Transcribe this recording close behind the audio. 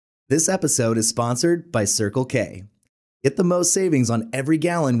This episode is sponsored by Circle K. Get the most savings on every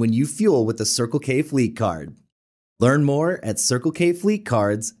gallon when you fuel with the Circle K Fleet Card. Learn more at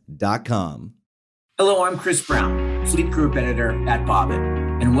CircleKFleetCards.com. Hello, I'm Chris Brown, Fleet Group Editor at Bobbit,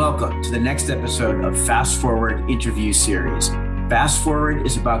 and welcome to the next episode of Fast Forward Interview Series. Fast Forward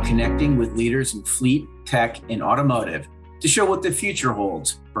is about connecting with leaders in fleet, tech, and automotive to show what the future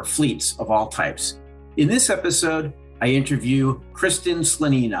holds for fleets of all types. In this episode, I interview Kristen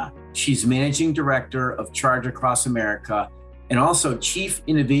Slanina. She's Managing Director of Charge Across America and also Chief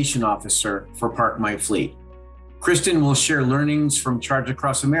Innovation Officer for Park My Fleet. Kristen will share learnings from Charge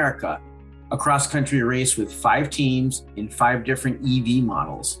Across America, a cross-country race with 5 teams in 5 different EV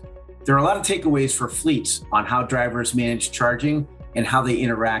models. There are a lot of takeaways for fleets on how drivers manage charging and how they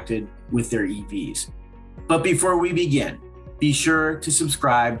interacted with their EVs. But before we begin, be sure to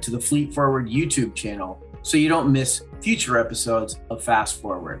subscribe to the Fleet Forward YouTube channel so you don't miss future episodes of Fast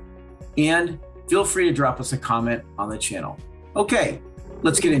Forward. And feel free to drop us a comment on the channel. Okay,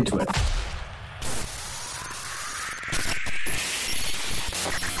 let's get into it.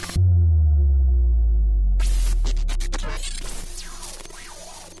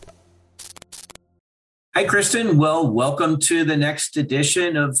 Hi, Kristen. Well, welcome to the next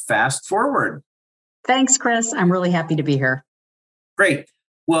edition of Fast Forward. Thanks, Chris. I'm really happy to be here. Great.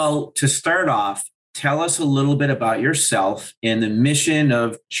 Well, to start off, tell us a little bit about yourself and the mission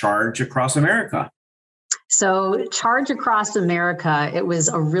of Charge Across America. So Charge Across America, it was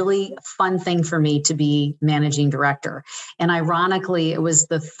a really fun thing for me to be managing director. And ironically, it was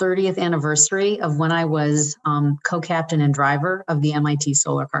the 30th anniversary of when I was co-captain and driver of the MIT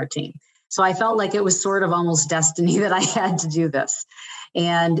Solar Car team. So I felt like it was sort of almost destiny that I had to do this.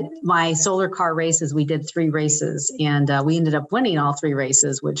 And my solar car races, we did 3 races and we ended up winning all 3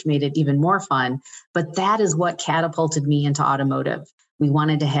 races, which made it even more fun. But that is what catapulted me into automotive. We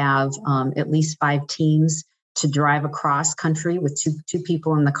wanted to have at least 5 teams to drive across country with two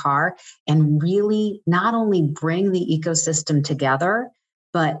people in the car and really not only bring the ecosystem together,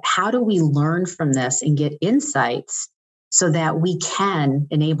 but how do we learn from this and get insights so that we can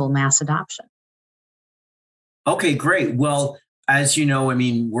enable mass adoption? Okay, great. Well, as you know,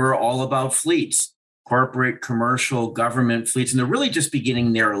 we're all about fleets, corporate, commercial, government fleets, and they're really just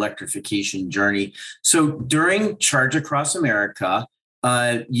beginning their electrification journey. So during Charge Across America,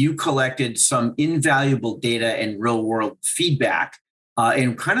 you collected some invaluable data and real world feedback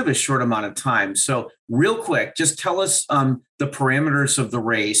in kind of a short amount of time. So real quick, just tell us the parameters of the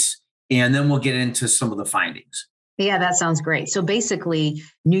race, and then we'll get into some of the findings. Yeah, that sounds great. So basically,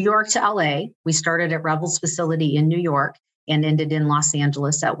 New York to LA, we started at Rebel's facility in New York and ended in Los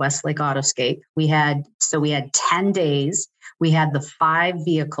Angeles at Westlake Autoscape. We had 10 days. We had the 5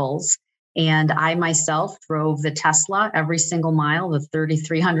 vehicles, and I myself drove the Tesla every single mile, the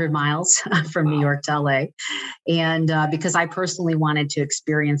 3,300 miles from New York to LA. And because I personally wanted to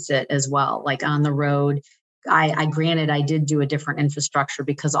experience it as well, like on the road. Granted, I did do a different infrastructure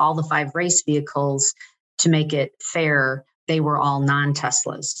because all the 5 race vehicles, to make it fair, they were all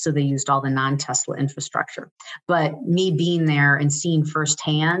non-Teslas. So they used all the non-Tesla infrastructure. But me being there and seeing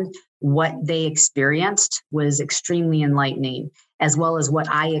firsthand what they experienced was extremely enlightening, as well as what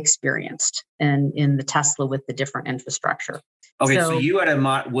I experienced in the Tesla with the different infrastructure. Okay, so you had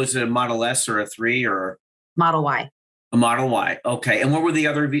was it a Model S or a 3 or? Model Y. A Model Y. Okay. And what were the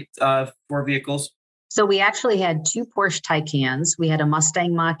other 4 vehicles? So we actually had 2 Porsche Taycans. We had a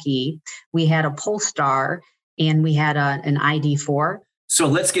Mustang Mach-E, we had a Polestar, and we had an ID4. So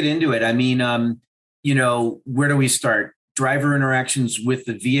let's get into it. Where do we start? Driver interactions with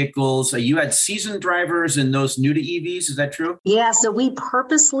the vehicles. You had seasoned drivers and those new to EVs. Is that true? Yeah. So we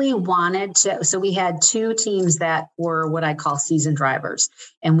purposely wanted to. So we had 2 teams that were what I call seasoned drivers,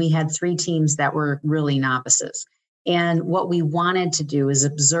 and we had 3 teams that were really novices. And what we wanted to do is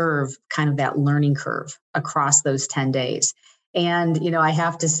observe kind of that learning curve across those 10 days. And, I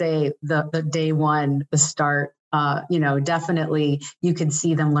have to say the day one, the start, definitely you could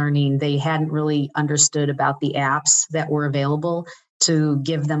see them learning. They hadn't really understood about the apps that were available to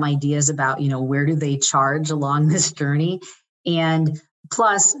give them ideas about, where do they charge along this journey. And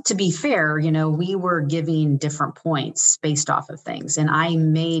plus, to be fair, we were giving different points based off of things. And I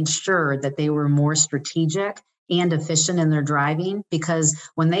made sure that they were more strategic and efficient in their driving, because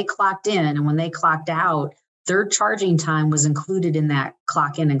when they clocked in and when they clocked out, their charging time was included in that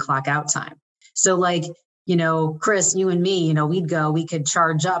clock in and clock out time. So Chris, you and me, we could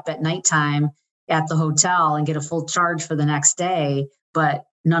charge up at nighttime at the hotel and get a full charge for the next day, but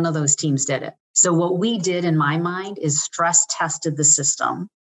none of those teams did it. So what we did in my mind is stress tested the system.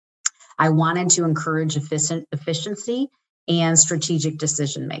 I wanted to encourage efficiency and strategic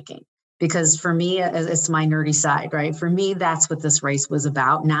decision making. Because for me, it's my nerdy side, right? For me, that's what this race was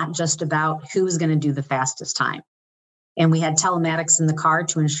about, not just about who's going to do the fastest time. And we had telematics in the car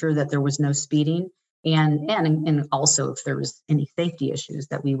to ensure that there was no speeding, and also if there was any safety issues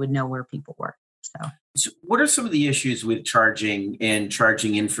that we would know where people were. So what are some of the issues with charging and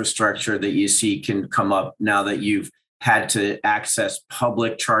charging infrastructure that you see can come up now that you've had to access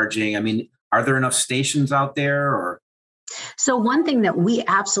public charging? I mean, are there enough stations out there? Or so one thing that we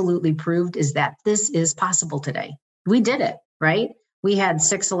absolutely proved is that this is possible today. We did it, right? We had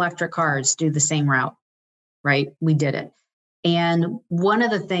 6 electric cars do the same route, right? We did it. And one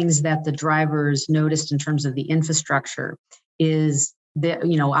of the things that the drivers noticed in terms of the infrastructure is that,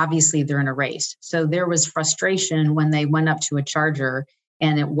 obviously they're in a race. So there was frustration when they went up to a charger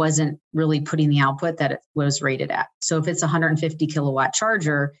and it wasn't really putting the output that it was rated at. So if it's a 150 kilowatt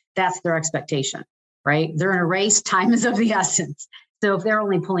charger, that's their expectation, right? They're in a race, time is of the essence. So if they're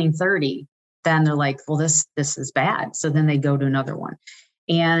only pulling 30, then they're like, well, this is bad. So then they go to another one.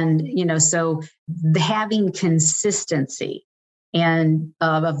 And, so having consistency and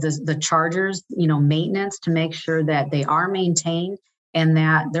of the chargers, maintenance to make sure that they are maintained and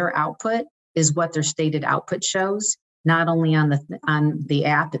that their output is what their stated output shows, not only on the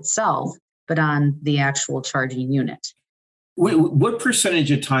app itself, but on the actual charging unit. What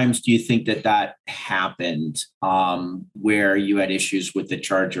percentage of times do you think that happened where you had issues with the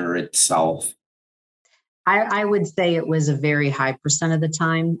charger itself? I would say it was a very high percent of the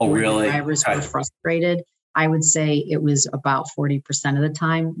time. Oh, really? The drivers were frustrated. I would say it was about 40% of the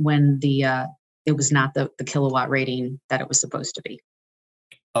time when it was not the kilowatt rating that it was supposed to be.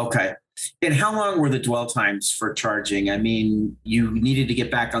 Okay. And how long were the dwell times for charging? I mean, you needed to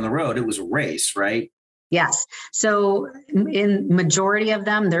get back on the road. It was a race, right? Yes. So in majority of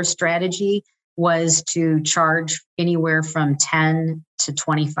them, their strategy was to charge anywhere from 10 to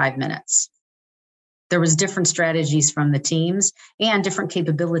 25 minutes. There was different strategies from the teams and different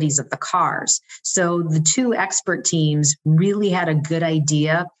capabilities of the cars. So the 2 expert teams really had a good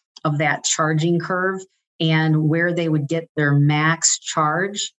idea of that charging curve and where they would get their max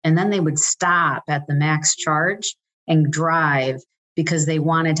charge. And then they would stop at the max charge and drive because they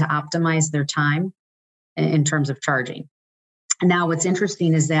wanted to optimize their time in terms of charging. Now, what's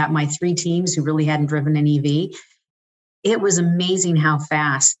interesting is that my 3 teams who really hadn't driven an EV, it was amazing how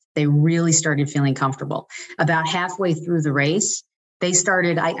fast they really started feeling comfortable. About halfway through the race, they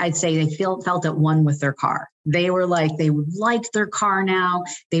started, I'd say they felt at one with their car. They liked their car now.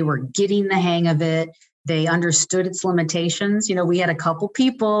 They were getting the hang of it. They understood its limitations. We had a couple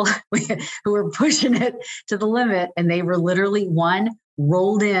people who were pushing it to the limit, and they were literally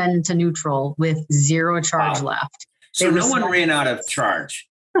rolled into neutral with 0 charge left. So no one ran out of charge.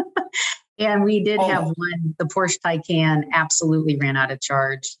 And we did have one, the Porsche Taycan absolutely ran out of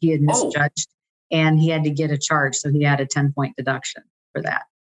charge. He had misjudged and he had to get a charge. So he had a 10-point deduction for that.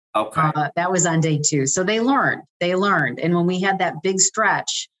 Okay. That was on day 2. So they learned. And when we had that big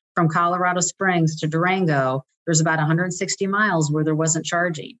stretch from Colorado Springs to Durango, there's about 160 miles where there wasn't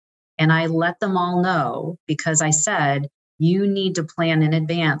charging. And I let them all know because I said, you need to plan in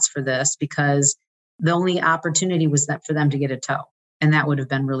advance for this because the only opportunity was that for them to get a tow. And that would have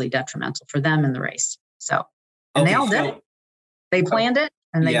been really detrimental for them in the race. So, they all did it. They planned it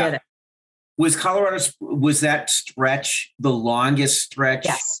and they did it. Was that stretch the longest stretch?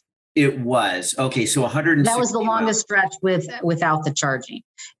 Yes. It was. Okay. So 160. That was the longest stretch without the charging.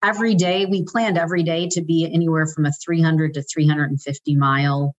 Every day, we planned every day to be anywhere from a 300 to 350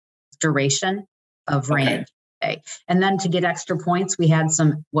 mile duration of range. Okay. And then to get extra points, we had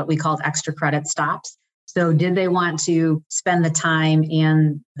some, what we called extra credit stops. So did they want to spend the time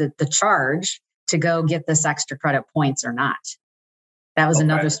and the charge to go get this extra credit points or not? That was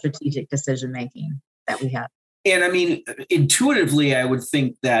another strategic decision making that we had. And I mean, intuitively, I would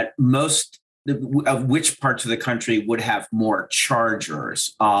think that most of which parts of the country would have more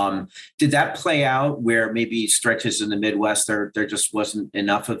chargers. Did that play out where maybe stretches in the Midwest, there just wasn't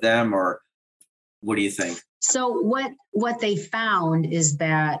enough of them, or what do you think? So what they found is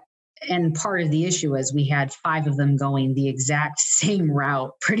that, and part of the issue is we had 5 of them going the exact same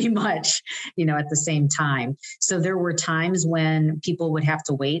route, pretty much, at the same time. So there were times when people would have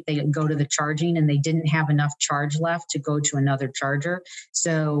to wait. They'd go to the charging and they didn't have enough charge left to go to another charger.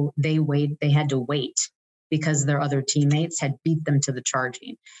 So they had to wait because their other teammates had beat them to the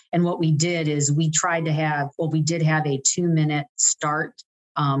charging. And what we did is we did have a 2-minute start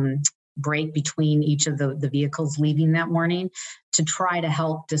break between each of the vehicles leaving that morning to try to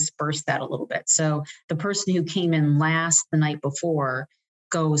help disperse that a little bit. So the person who came in last the night before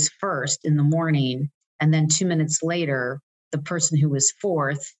goes first in the morning, and then 2 minutes later, the person who was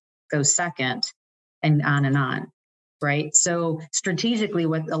fourth goes second, and on, right? So strategically,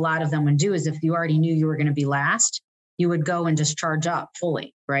 what a lot of them would do is if you already knew you were going to be last, you would go and just charge up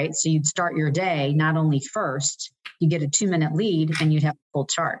fully, right? So you'd start your day not only first, you get a 2-minute lead and you'd have a full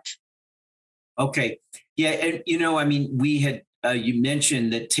charge. Okay. Yeah. And, we had, you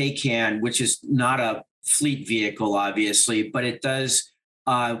mentioned that Taycan, which is not a fleet vehicle, obviously, but it does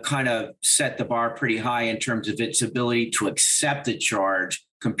kind of set the bar pretty high in terms of its ability to accept a charge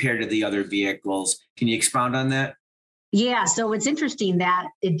compared to the other vehicles. Can you expound on that? Yeah, so it's interesting that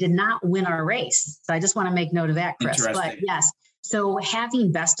it did not win our race. So I just want to make note of that, Chris. But yes, so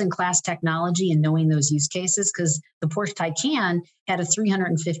having best-in-class technology and knowing those use cases, because the Porsche Taycan had a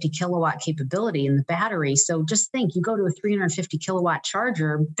 350 kilowatt capability in the battery. So just think, you go to a 350 kilowatt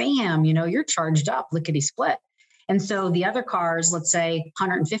charger, bam, you're charged up, lickety-split. And so the other cars, let's say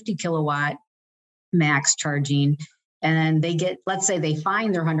 150 kilowatt max charging, and they get, let's say they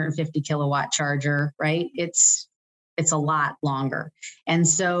find their 150 kilowatt charger, right? It's a lot longer. And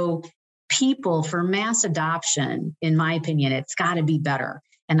so people, for mass adoption, in my opinion, it's got to be better.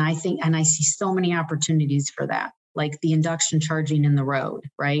 And I see so many opportunities for that, like the induction charging in the road,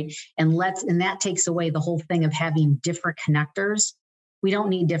 right? And that takes away the whole thing of having different connectors. We don't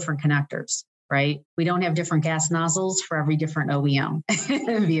need different connectors, right? We don't have different gas nozzles for every different OEM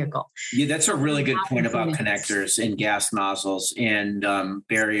vehicle. Yeah, that's a really good point about connectors and gas nozzles and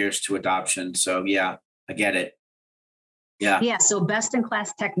barriers to adoption. So yeah, I get it. Yeah. So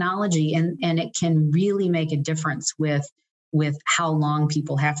best-in-class technology, and it can really make a difference with how long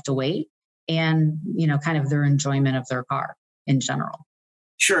people have to wait and, kind of their enjoyment of their car in general.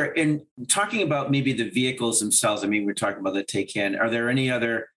 Sure. And talking about maybe the vehicles themselves, we're talking about the Taycan. Are there any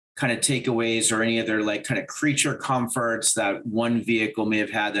other kind of takeaways or any other like kind of creature comforts that one vehicle may have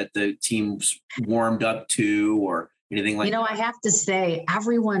had that the team's warmed up to, or anything like that? I have to say,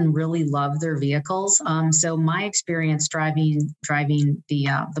 everyone really loved their vehicles. So my experience driving the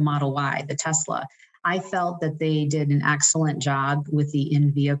Model Y, the Tesla, I felt that they did an excellent job with the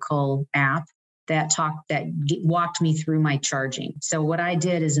in-vehicle app that walked me through my charging. So what I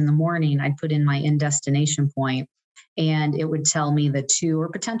did is in the morning, I'd put in my in-destination point, and it would tell me the 2 or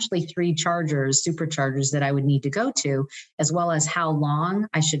potentially 3 superchargers that I would need to go to, as well as how long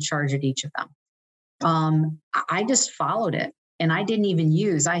I should charge at each of them. I just followed it, and I didn't even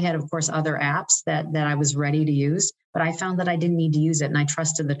I had, of course, other apps that I was ready to use, but I found that I didn't need to use it, and I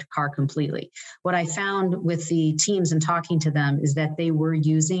trusted the car completely. What I found with the teams and talking to them is that they were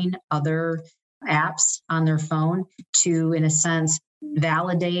using other apps on their phone to, in a sense,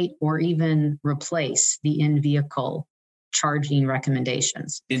 validate or even replace the in-vehicle charging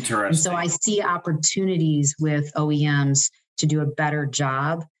recommendations. Interesting. And so I see opportunities with OEMs to do a better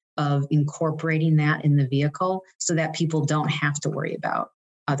job of incorporating that in the vehicle so that people don't have to worry about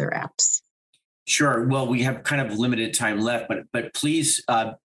other apps. Sure. Well, we have kind of limited time left, but please,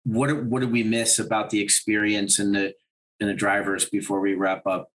 what did we miss about the experience and the drivers before we wrap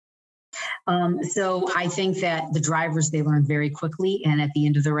up? So I think that the drivers, they learned very quickly. And at the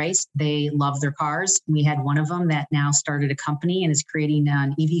end of the race, they love their cars. We had one of them that now started a company and is creating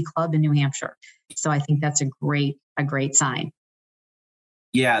an EV club in New Hampshire. So I think that's a great sign.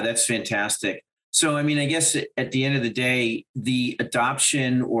 Yeah, that's fantastic. So, I guess at the end of the day, the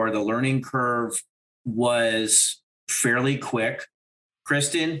adoption or the learning curve was fairly quick.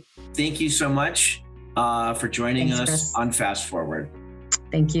 Kristen, thank you so much for joining us on Fast Forward.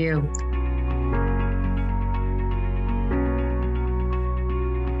 Thank you.